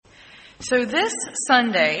So this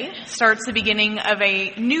Sunday starts the beginning of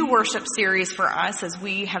a new worship series for us, as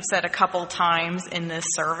we have said a couple times in this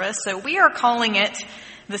service. So we are calling it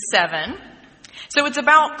The Seven. So it's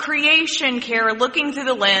about creation care, looking through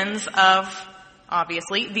the lens of,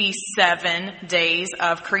 obviously, the 7 days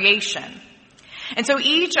of creation. And so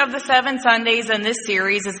each of the 7 Sundays in this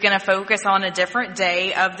series is going to focus on a different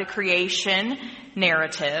day of the creation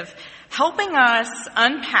narrative, helping us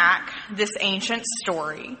unpack this ancient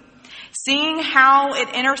story, seeing how it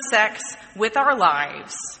intersects with our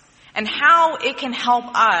lives and how it can help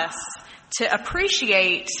us to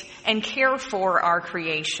appreciate and care for our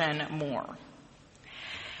creation more.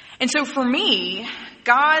 And so for me,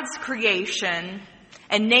 God's creation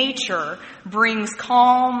and nature brings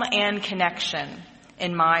calm and connection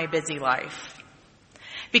in my busy life.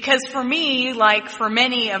 Because for me, like for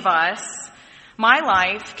many of us, my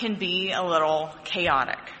life can be a little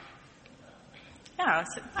chaotic. Yeah,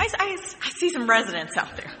 so I see some residents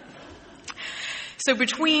out there. So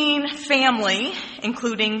between family,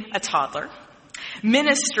 including a toddler,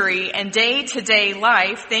 ministry, and day-to-day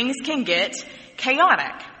life, things can get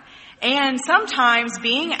chaotic. And sometimes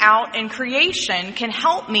being out in creation can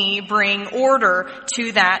help me bring order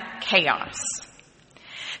to that chaos.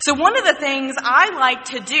 So one of the things I like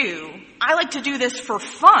to do this for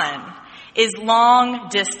fun, is long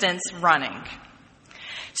distance running.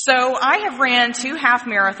 So I have ran 2 half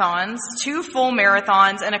marathons, 2 full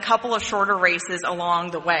marathons, and a couple of shorter races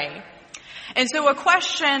along the way. And so a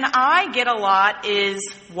question I get a lot is,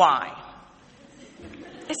 why?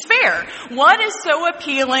 It's fair. What is so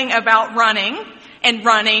appealing about running,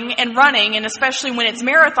 and especially when it's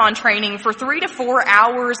marathon training for 3 to 4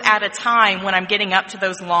 hours at a time when I'm getting up to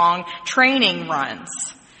those long training runs?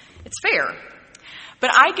 It's fair. But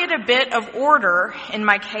I get a bit of order in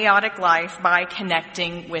my chaotic life by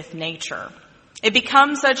connecting with nature. It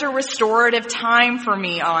becomes such a restorative time for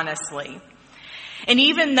me, honestly. And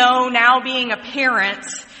even though now being a parent,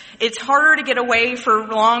 it's harder to get away for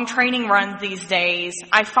long training runs these days,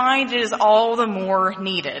 I find it is all the more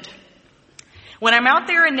needed. When I'm out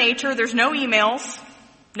there in nature, there's no emails,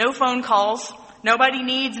 no phone calls, nobody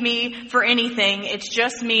needs me for anything. It's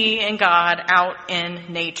just me and God out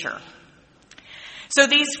in nature. So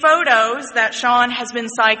these photos that Sean has been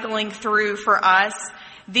cycling through for us,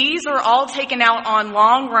 these are all taken out on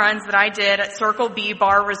long runs that I did at Circle B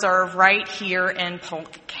Bar Reserve right here in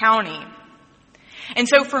Polk County. And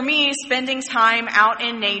so for me, spending time out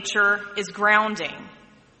in nature is grounding.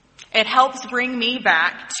 It helps bring me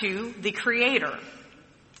back to the Creator.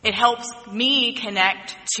 It helps me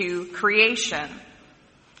connect to creation.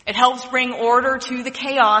 It helps bring order to the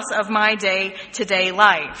chaos of my day-to-day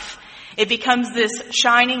life. It becomes this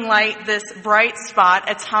shining light, this bright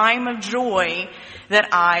spot, a time of joy that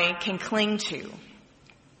I can cling to.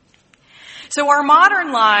 So our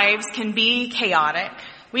modern lives can be chaotic.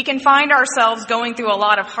 We can find ourselves going through a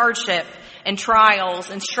lot of hardship and trials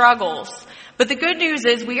and struggles. But the good news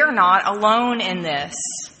is we are not alone in this.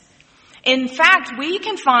 In fact, we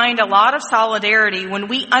can find a lot of solidarity when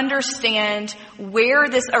we understand where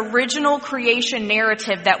this original creation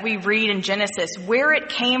narrative that we read in Genesis, where it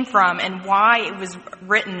came from and why it was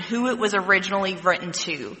written, who it was originally written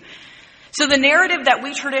to. So the narrative that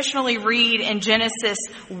we traditionally read in Genesis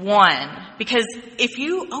 1, because if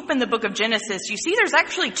you open the book of Genesis, you see there's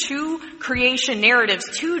actually 2 creation narratives,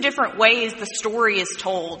 2 different ways the story is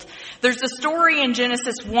told. There's a story in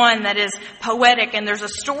Genesis 1 that is poetic, and there's a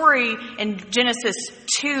story in Genesis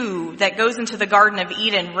 2 that goes into the Garden of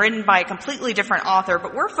Eden, written by a completely different author,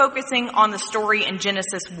 but we're focusing on the story in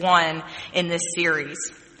Genesis 1 in this series.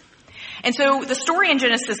 And so the story in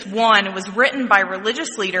Genesis 1 was written by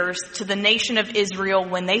religious leaders to the nation of Israel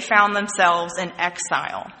when they found themselves in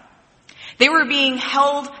exile. They were being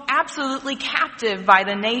held absolutely captive by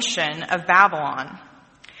the nation of Babylon.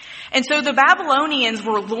 And so the Babylonians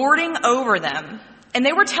were lording over them, and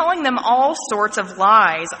they were telling them all sorts of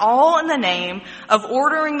lies, all in the name of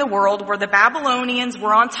ordering the world where the Babylonians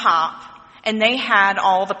were on top and they had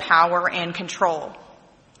all the power and control.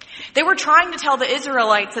 They were trying to tell the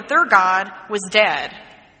Israelites that their God was dead,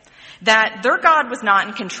 that their God was not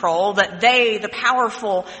in control, that they, the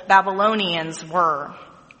powerful Babylonians, were.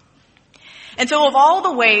 And so of all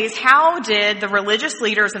the ways, how did the religious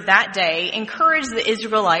leaders of that day encourage the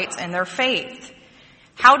Israelites in their faith?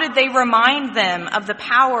 How did they remind them of the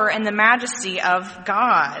power and the majesty of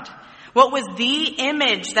God? What was the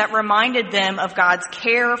image that reminded them of God's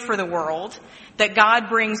care for the world, that God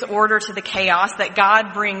brings order to the chaos, that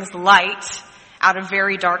God brings light out of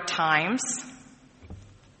very dark times?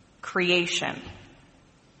 Creation.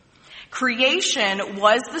 Creation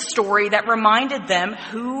was the story that reminded them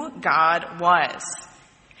who God was.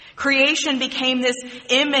 Creation became this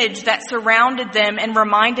image that surrounded them and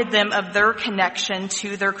reminded them of their connection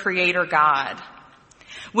to their Creator God.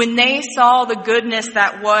 When they saw the goodness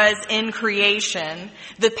that was in creation,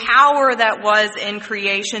 the power that was in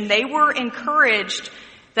creation, they were encouraged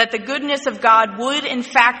that the goodness of God would in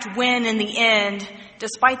fact win in the end,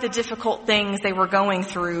 despite the difficult things they were going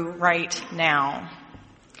through right now.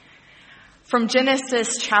 From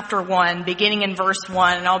Genesis chapter 1, beginning in verse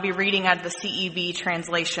 1, and I'll be reading out of the CEV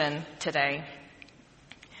translation today.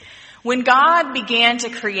 When God began to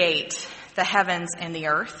create the heavens and the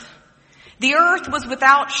earth was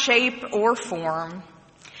without shape or form.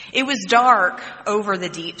 It was dark over the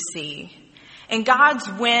deep sea, and God's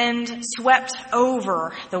wind swept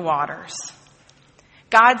over the waters.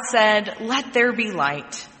 God said, "Let there be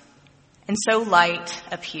light," and so light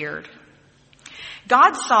appeared.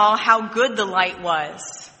 God saw how good the light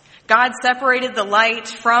was. God separated the light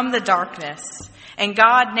from the darkness, and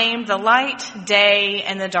God named the light day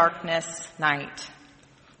and the darkness night.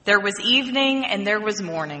 There was evening and there was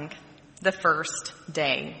morning, the first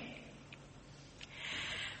day.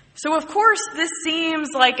 So of course, this seems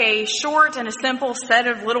like a short and a simple set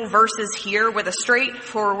of little verses here with a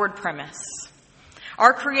straightforward premise.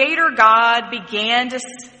 Our Creator God began to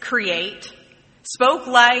create, spoke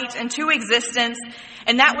light into existence,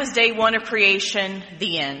 and that was day one of creation,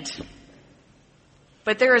 the end.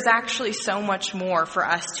 But there is actually so much more for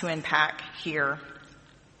us to unpack here.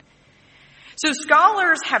 So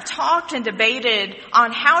scholars have talked and debated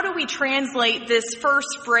on how do we translate this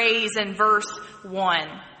first phrase in verse 1.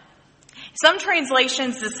 Some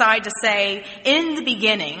translations decide to say, "in the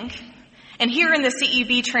beginning." And here in the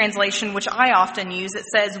CEV translation, which I often use, it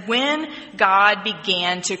says, "when God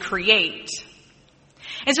began to create."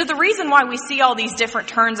 And so the reason why we see all these different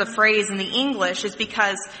turns of phrase in the English is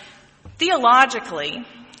because theologically,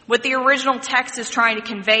 what the original text is trying to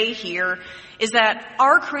convey here is that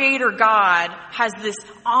our Creator God has this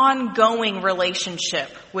ongoing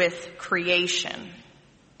relationship with creation.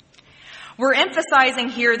 We're emphasizing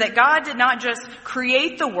here that God did not just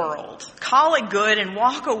create the world, call it good, and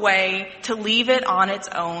walk away to leave it on its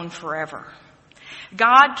own forever.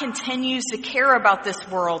 God continues to care about this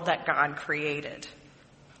world that God created.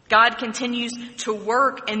 God continues to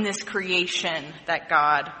work in this creation that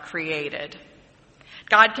God created.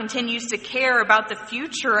 God continues to care about the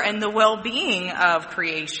future and the well-being of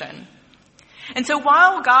creation. And so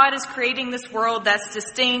while God is creating this world that's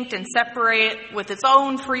distinct and separate with its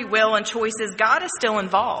own free will and choices, God is still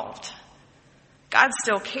involved. God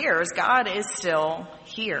still cares. God is still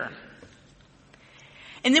here.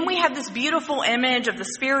 And then we have this beautiful image of the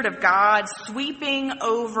Spirit of God sweeping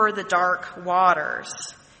over the dark waters.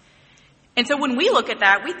 And so when we look at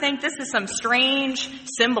that, we think this is some strange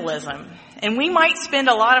symbolism. And we might spend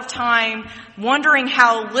a lot of time wondering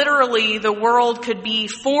how literally the world could be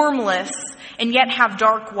formless and yet have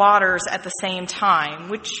dark waters at the same time,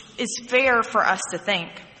 which is fair for us to think.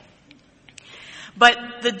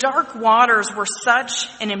 But the dark waters were such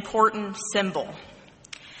an important symbol.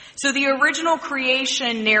 So the original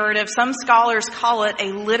creation narrative, some scholars call it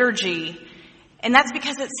a liturgy. And that's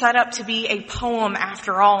because it's set up to be a poem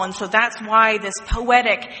after all. And so that's why this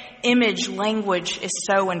poetic image language is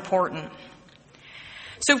so important.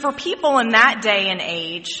 So for people in that day and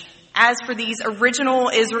age, as for these original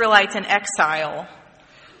Israelites in exile,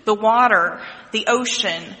 the water, the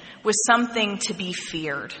ocean, was something to be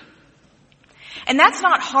feared. And that's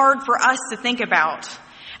not hard for us to think about.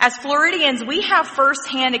 As Floridians, we have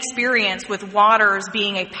firsthand experience with waters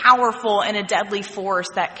being a powerful and a deadly force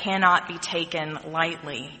that cannot be taken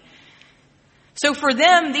lightly. So for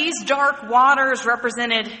them, these dark waters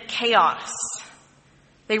represented chaos.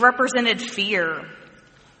 They represented fear.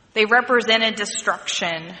 They represented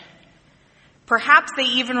destruction. Perhaps they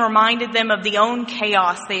even reminded them of the own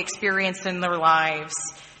chaos they experienced in their lives,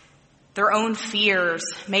 their own fears,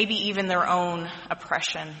 maybe even their own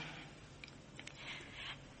oppression.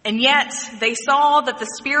 And yet, they saw that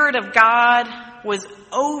the Spirit of God was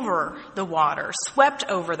over the waters, swept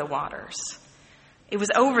over the waters. It was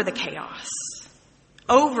over the chaos,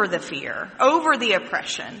 over the fear, over the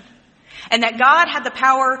oppression. And that God had the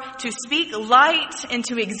power to speak light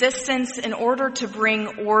into existence in order to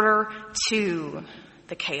bring order to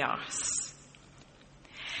the chaos.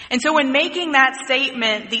 And so in making that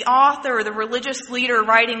statement, the author, the religious leader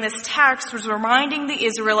writing this text, was reminding the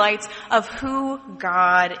Israelites of who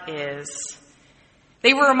God is.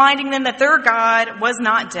 They were reminding them that their God was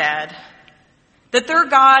not dead, that their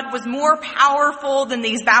God was more powerful than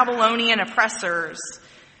these Babylonian oppressors,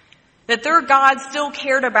 that their God still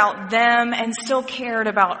cared about them and still cared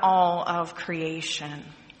about all of creation.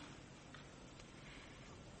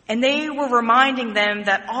 And they were reminding them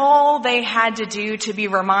that all they had to do to be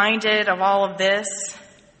reminded of all of this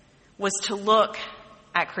was to look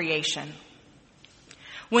at creation.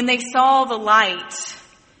 When they saw the light,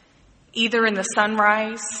 either in the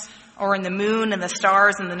sunrise or in the moon and the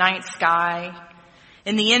stars in the night sky,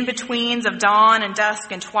 in the in-betweens of dawn and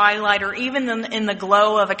dusk and twilight, or even in the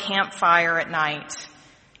glow of a campfire at night,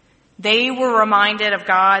 they were reminded of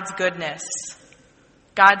God's goodness,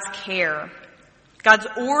 God's care, God's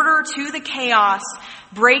order to the chaos,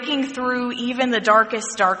 breaking through even the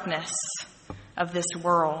darkest darkness of this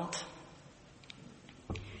world.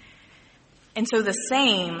 And so the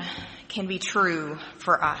same can be true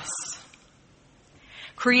for us.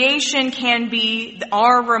 Creation can be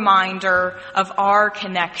our reminder of our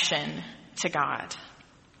connection to God.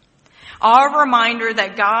 Our reminder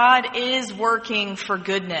that God is working for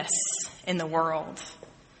goodness in the world.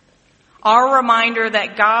 Our reminder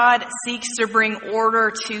that God seeks to bring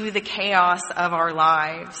order to the chaos of our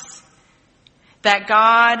lives. That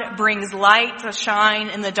God brings light to shine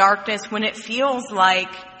in the darkness when it feels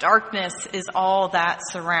like darkness is all that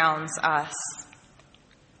surrounds us.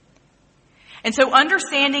 And so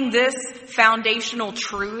understanding this foundational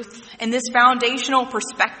truth and this foundational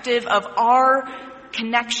perspective of our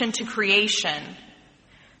connection to creation,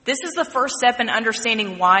 this is the first step in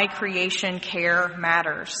understanding why creation care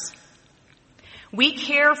matters. We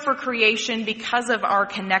care for creation because of our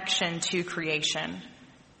connection to creation.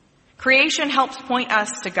 Creation helps point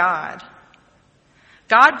us to God.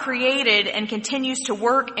 God created and continues to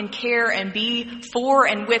work and care and be for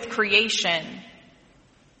and with creation.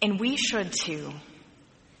 And we should too.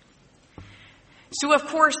 So, of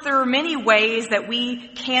course, there are many ways that we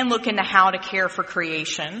can look into how to care for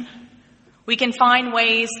creation. We can find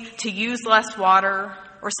ways to use less water,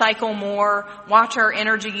 recycle more, watch our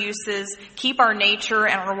energy uses, keep our nature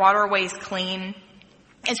and our waterways clean.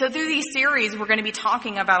 And so through these series, we're going to be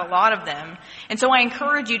talking about a lot of them. And so I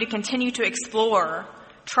encourage you to continue to explore,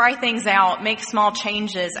 try things out, make small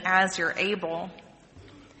changes as you're able.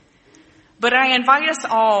 But I invite us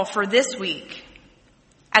all for this week,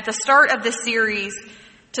 at the start of this series,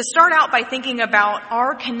 to start out by thinking about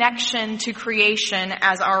our connection to creation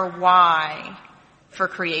as our why for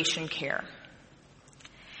creation care.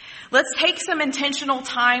 Let's take some intentional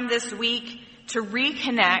time this week to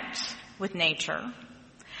reconnect with nature,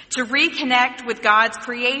 to reconnect with God's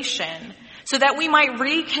creation, so that we might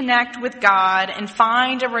reconnect with God and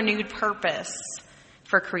find a renewed purpose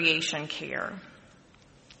for creation care.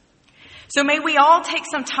 So may we all take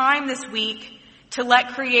some time this week to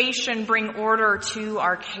let creation bring order to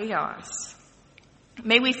our chaos.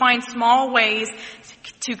 May we find small ways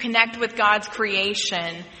to connect with God's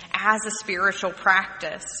creation as a spiritual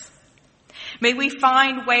practice. May we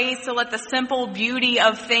find ways to let the simple beauty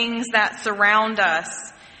of things that surround us,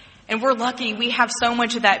 and we're lucky we have so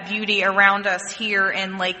much of that beauty around us here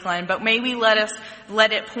in Lakeland, but may we let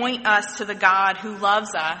it point us to the God who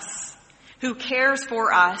loves us, who cares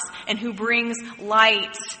for us, and who brings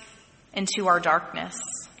light into our darkness.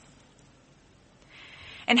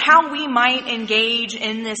 And how we might engage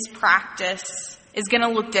in this practice is going to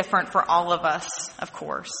look different for all of us, of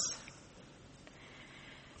course.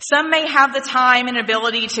 Some may have the time and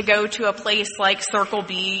ability to go to a place like Circle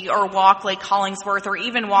B or walk Lake Hollingsworth or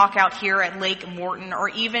even walk out here at Lake Morton or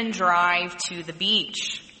even drive to the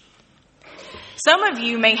beach. Some of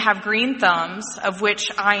you may have green thumbs, of which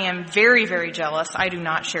I am very, very jealous. I do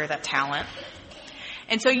not share that talent.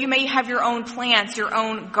 And so you may have your own plants, your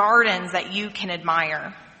own gardens that you can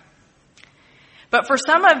admire. But for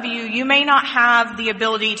some of you, you may not have the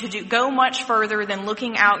ability to go much further than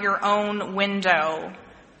looking out your own window.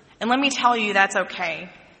 And let me tell you, that's okay.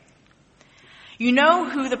 You know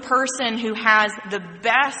who the person who has the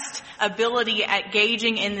best ability at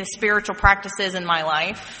gauging in the spiritual practices in my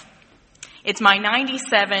life? It's my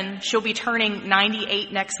 97, she'll be turning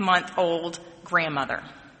 98 next month old grandmother.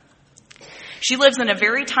 She lives in a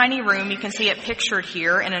very tiny room, you can see it pictured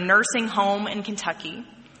here, in a nursing home in Kentucky.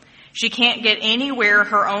 She can't get anywhere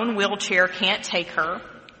her own wheelchair can't take her.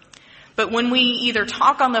 But when we either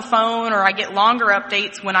talk on the phone or I get longer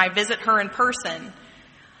updates when I visit her in person,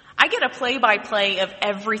 I get a play-by-play of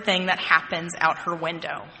everything that happens out her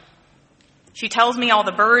window. She tells me all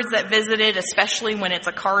the birds that visited, especially when it's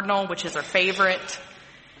a cardinal, which is her favorite.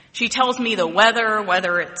 She tells me the weather,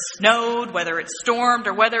 whether it snowed, whether it stormed,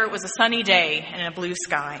 or whether it was a sunny day and a blue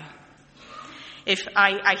sky. If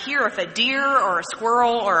I hear if a deer or a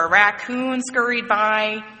squirrel or a raccoon scurried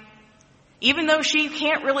by, Even though she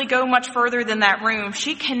can't really go much further than that room,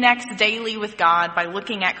 she connects daily with God by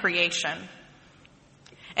looking at creation.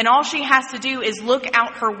 And all she has to do is look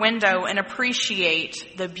out her window and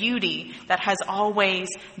appreciate the beauty that has always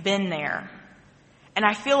been there. And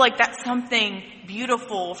I feel like that's something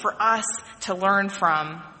beautiful for us to learn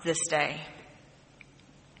from this day.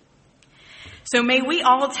 So may we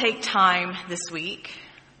all take time this week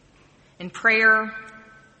in prayer,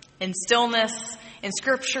 in stillness, in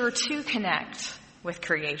Scripture to connect with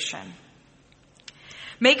creation.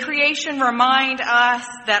 May creation remind us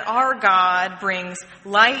that our God brings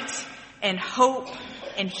light and hope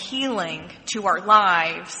and healing to our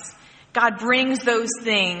lives. God brings those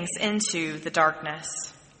things into the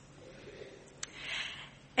darkness.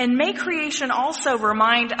 And may creation also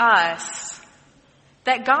remind us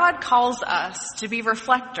that God calls us to be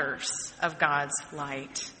reflectors of God's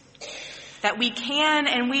light. That we can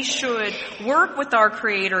and we should work with our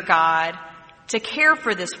Creator God to care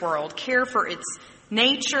for this world, care for its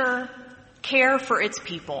nature, care for its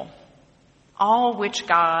people, all which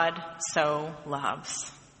God so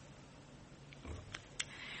loves.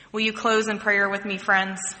 Will you close in prayer with me,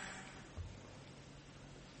 friends?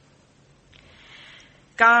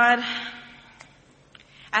 God,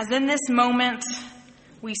 as in this moment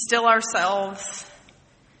we still ourselves,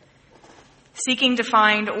 seeking to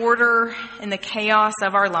find order in the chaos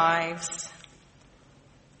of our lives,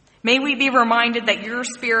 may we be reminded that your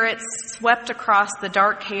Spirit swept across the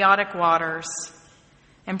dark, chaotic waters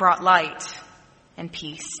and brought light and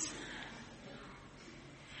peace.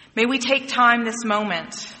 May we take time this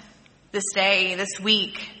moment, this day, this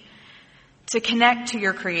week, to connect to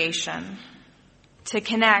your creation, to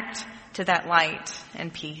connect to that light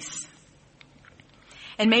and peace.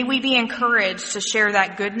 And may we be encouraged to share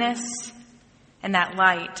that goodness and that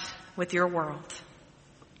light with your world.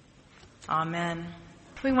 Amen.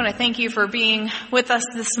 We want to thank you for being with us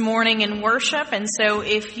this morning in worship. And so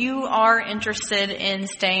if you are interested in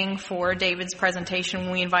staying for David's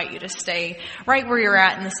presentation, we invite you to stay right where you're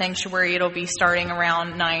at in the sanctuary. It'll be starting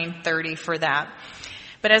around 9:30 for that.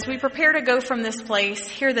 But as we prepare to go from this place,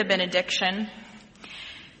 hear the benediction.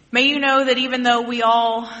 May you know that even though we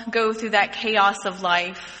all go through that chaos of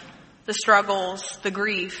life, the struggles, the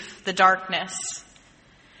grief, the darkness,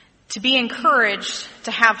 to be encouraged,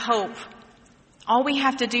 to have hope, all we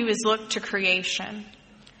have to do is look to creation,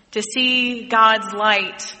 to see God's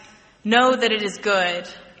light, know that it is good,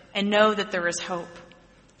 and know that there is hope.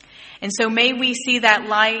 And so may we see that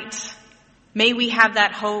light, may we have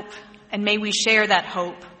that hope, and may we share that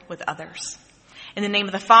hope with others. In the name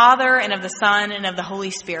of the Father, and of the Son, and of the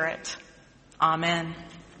Holy Spirit. Amen.